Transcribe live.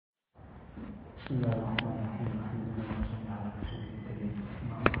بسم الله الرحمن الرحيم الحمد لله وصلى على رسوله الكريم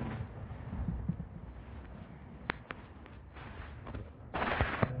أما بعد.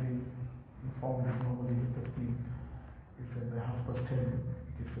 I've been informed that normally the team is that by 10:30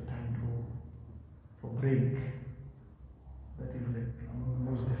 it is the time for break. That is like one of the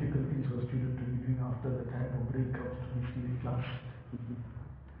most difficult things for a student to be doing after the time for break comes to his daily class.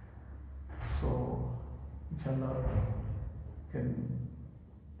 So inshallah can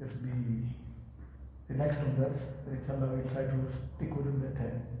just be relaxed on that, and inshallah we'll try to stick within that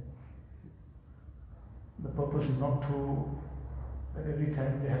time. The purpose is not to that every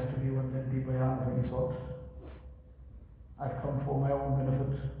time there has to be one lengthy bayan of any sort. I've come for my own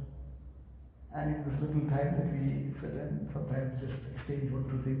benefit, and in this little time that we sit and sometimes just exchange one,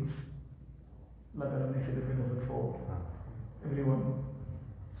 two things, Allah Ta'ala makes it a benefit for everyone.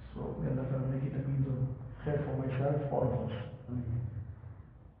 So may Allah Ta'ala make it a means of khair for myself, for all of us.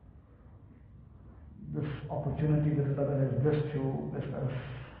 This opportunity that Allah has blessed us,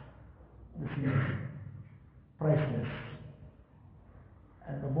 this is priceless.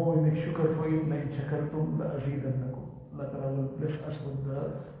 And the more we make shukr for it, like shakartum la azidannakum. Allah Ta'ala will bless us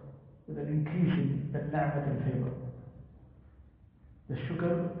with an increase in that ni'mat and favor. The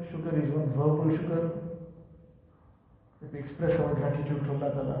shukr is one verbal shukr, that we express our gratitude to Allah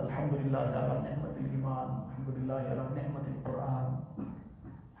Ta'ala. Alhamdulillah ala ni'matil iman, alhamdulillah ala ni'matil Quran,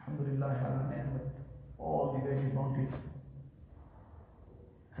 alhamdulillah ala ni'mat all the various bounties.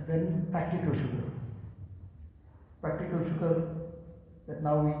 And then practical shukr. Practical shukr, that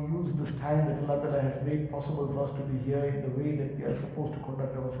now we use this time that Allah Ta'ala has made possible for us to be here in the way that we are supposed to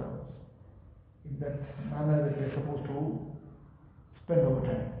conduct ourselves, in that manner that we are supposed to spend our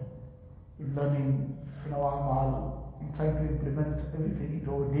time, in learning, in our amal, in trying to implement everything into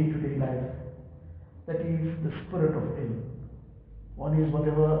our day-to-day life. That is the spirit of ilm. One is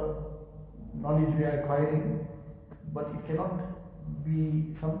whatever knowledge we are acquiring, but it cannot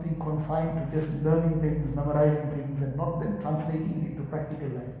be something confined to just learning things, memorizing things, and not then translating it into practical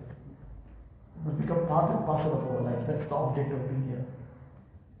life. It must become part and parcel of our life. That's the object of being here.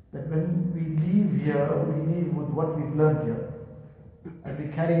 That when we leave here, we leave with what we've learned here, and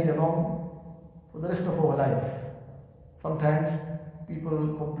we carry it along for the rest of our life. Sometimes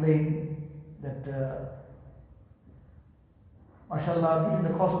people complain that mashallah, during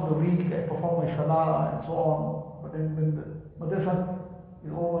the course of the week I perform my salah and so on, but then when the madrasa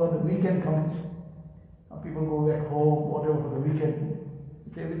is over, the weekend comes, and people go back home, whatever, for the weekend,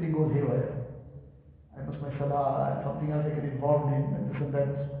 everything goes haywire. I miss my salah and something else I get involved in, and this and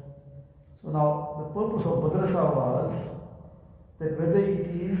that. So now, the purpose of madrasa was that whether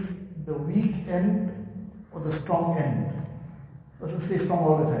it is the weak end or the strong end, doesn't stay strong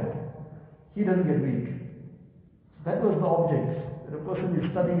all the time. He doesn't get weak. That was the object. That a person is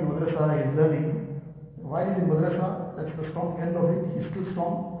studying in madrasa, he is learning. While he is in madrasa, that's the strong end of it, he is still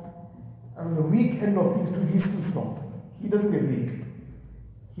strong. And the weak end of it, he is still strong. He doesn't get weak.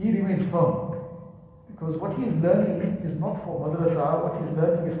 He remains firm. Because what he is learning is not for madrasa, what he is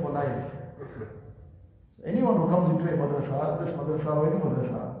learning is for life. Anyone who comes into a madrasa, this madrasa or any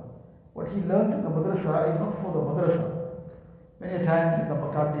madrasa, what he learned in the madrasa is not for the madrasa. Many times in the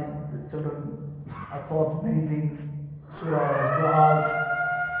Makati, the children are taught many things, surahs, du'as.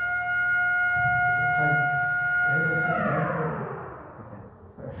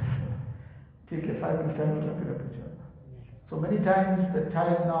 Take a 5 minutes time to wrap it up, inshallah. So many times the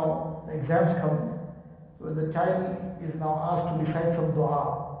child now, the exams come, so the child is now asked to recite some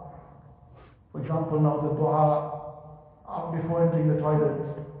dua. For example, now the dua before entering the toilet,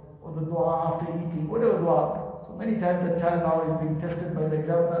 or the dua after eating, whatever dua. So many times the child now is being tested by the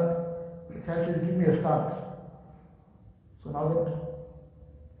examiner. The child says, give me a start. So now that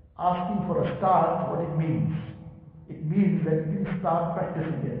asking for a start, what it means? It means that he didn't start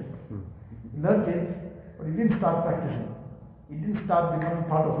practicing yet. He learned it, but he didn't start practicing. He didn't start becoming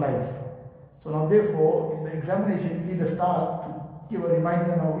part of life. So now therefore, in the examination, you need a start to give a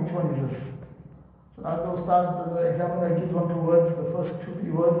reminder now which one is this. So now the examiner gives 1, 2 words, the first 2,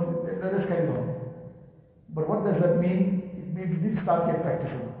 3 words, the rest carries on. But what does that mean? It means he didn't start yet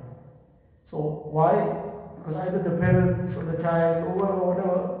practicing. So why? Because either the parents or the child or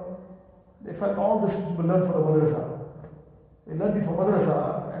whatever, they felt all this will learn for the madrasa. They learned it for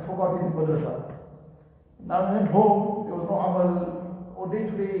madrasa and forgot it in madrasa. Now they went home, there was no amal, or day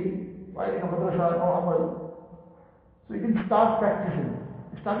to day, while in a madrasa, no amal. So he didn't start practicing.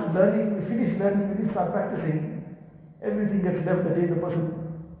 He started learning, he finished learning, he didn't start practicing. Everything gets left the day the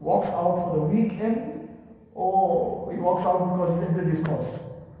person walks out for the weekend, or he walks out because he's ended his course.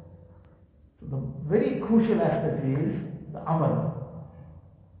 So the very crucial aspect is the amal.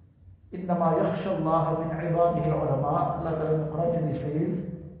 In إِنَّمَا يَخْشَى اللَّهَ مِنْ عِبَادِهِ الْعُلَمَاءِ. Allah Ta'ala in the Quran says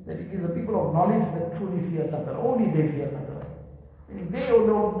that it is the people of knowledge that truly fear Allah Ta'ala. Only they fear Allah Ta'ala. Meaning they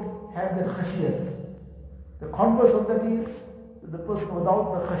alone have that khashiyat. The converse of that is that the person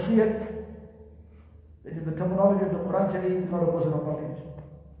without the khashiyat, that is the terminology of the Quran saying, is not a person of knowledge.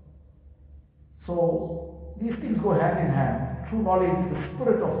 So these things go hand in hand. True knowledge, the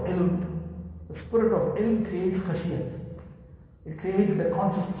spirit of ilm creates khashiyat. It creates the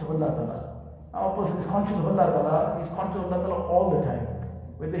consciousness of Allah Ta'ala. Now a person is conscious of Allah Ta'ala, he is conscious of Allah Ta'ala all the time.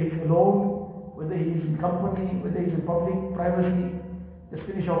 Whether he is alone, whether he is in company, whether he is in public, privacy. Just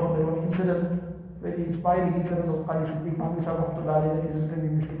finish off with one incident, very inspiring incident of Qadi Siddiq Mahmud Sahib Rahmatullah that is written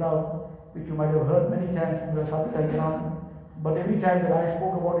in this kitab, which you might have heard many times from the Satya Quran. But every time that I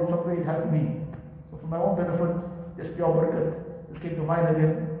spoke about it, some way it helped me. So for my own benefit, just pure barakat, this came to mind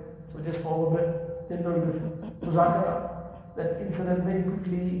again. So just for a bit, general muzakara, that incident very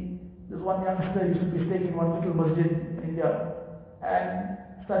quickly. This one youngster used to be staying in one little masjid in India and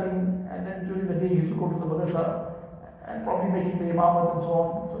studying, and then during the day he used to go to the madrasa and probably making the imamat and so on.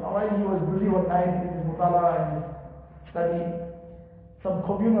 So now while he was busy one night with his mutala and studying, some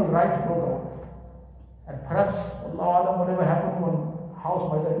communal riots broke out. And perhaps, Allah Alam, whatever happened to one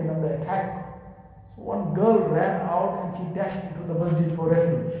house might have been under attack. So one girl ran out and she dashed into the masjid for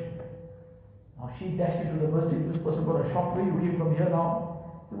refuge. Now she dashed into the masjid, this person got a shock. Where you came from here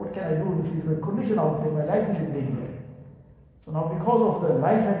now? So what can I do? This is the condition out there, my life is in danger. So now because of the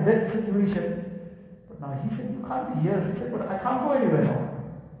life and death situation, but now he said, you can't be here. He said, but I can't go anywhere now.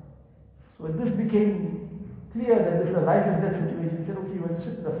 So when this became clear that this is a life and death situation, he said, okay, you will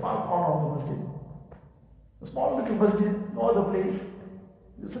sit in the far corner of the masjid. A small little masjid, no other place.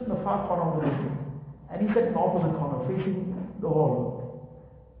 You sit in the far corner of the masjid. And he sat in the opposite corner, facing the wall.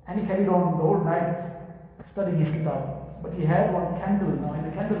 And he carried on the whole night studying his kitab. But he had one candle. Now in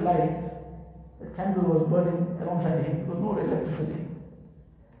the candle light, the candle was burning alongside him. There was no electricity.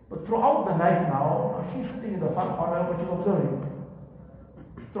 But throughout the night now, she's sitting in the far corner, but she's observing.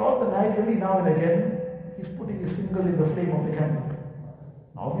 Throughout the night, every now and again, he's putting his finger in the flame of the candle.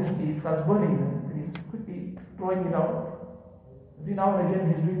 Now obviously it starts burning, and he's quickly throwing it out. Every now and again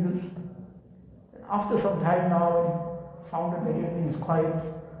he's doing this. And after some time now, he found that everything is quiet.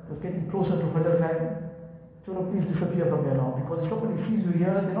 It was getting closer to Fajr time. So please disappear from here now, because if somebody sees you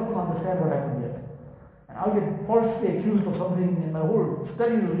here, they're not going to understand what happened here. And I'll get falsely accused of something, and my whole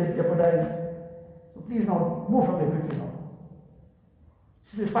study will get jeopardized. So please now move from here quickly now.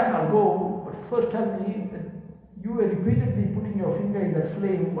 She says, fine, I'll go, but first tell me that you were repeatedly putting your finger in that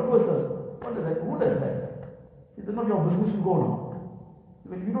flame. What is that? Who does that? It's not your business to go now.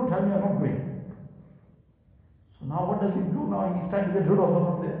 When you don't tell me, I'm not going. So now what does he do now? He's trying to get rid of her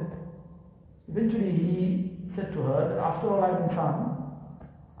from there. Eventually he said to her that after all I'm insan,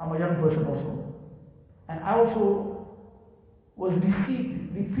 I'm a young person also. And I also was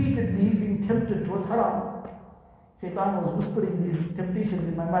repeatedly being tempted towards haram. Shaitan was whispering these temptations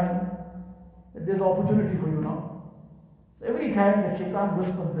in my mind that there's opportunity for you now. So every time that Shaitan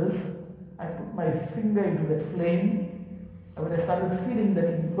whispered this, I put my finger into that flame, and when I started feeling that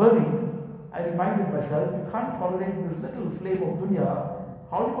it's burning, I reminded myself, you can't tolerate this little flame of dunya.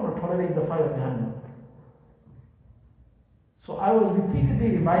 How are you going to tolerate the fire of Jahannam? So I was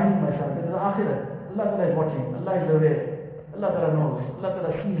repeatedly reminding myself that the Akhirat, Allah Ta'ala is watching, Allah is aware, Allah Ta'ala knows, Allah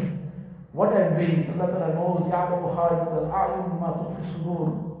Ta'ala sees what I'm doing, Allah Ta'ala knows, يَعْلَمُ خَائِنَةَ الْأَعْيُنِ مَا تُخْفِي الصُّدُورُ,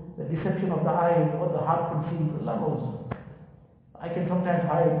 the deception of the eyes, what the heart conceals, Allah knows. I can sometimes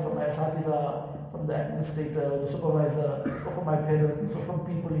hide from my asatidha, from the administrator, the supervisor, or from my parents, or from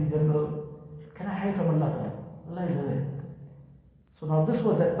people in general. Can I hide from Allah Ta'ala? Allah is aware. So now this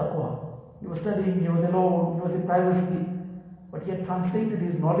was that taqwa. He was studying, he was alone, he was in privacy, but he had translated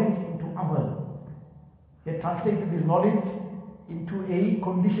his knowledge into amal. He had translated his knowledge into a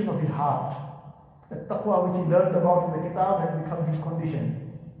condition of his heart. That taqwa which he learned about in the kitab had become his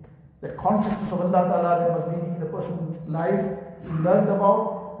condition. That consciousness of Allah Ta'ala that was being in a person's life, he learned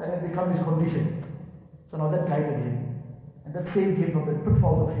about, that had become his condition. So now that guided him. And that saved him from the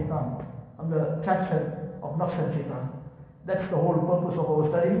pitfalls of shaitan, from the traps of nafs and shaitan. That's the whole purpose of our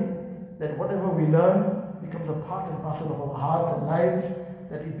study, that whatever we learn becomes a part and parcel of our hearts and lives,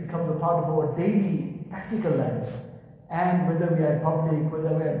 that it becomes a part of our daily practical lives. And whether we are in public,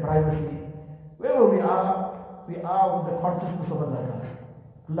 whether we are in privacy, wherever we are with the consciousness of Allah.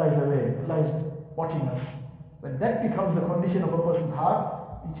 Allah is aware, Allah is watching us. When that becomes the condition of a person's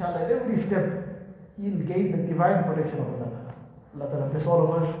heart, inshallah, at every step, he will gain the divine protection of Allah. Allah Ta'ala bless all of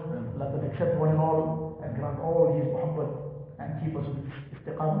us, Allah Ta'ala accept one and all, and grant all His muhabbat, and keep us with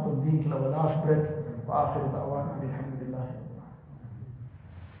istiqamat al-deen till our last breath. Wa akhiru da'wana alhamdulillah.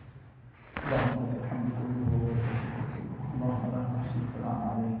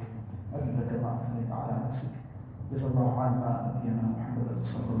 جزا الله عنا نبينا محمد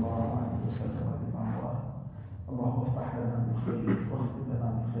صلى الله عليه وسلم بما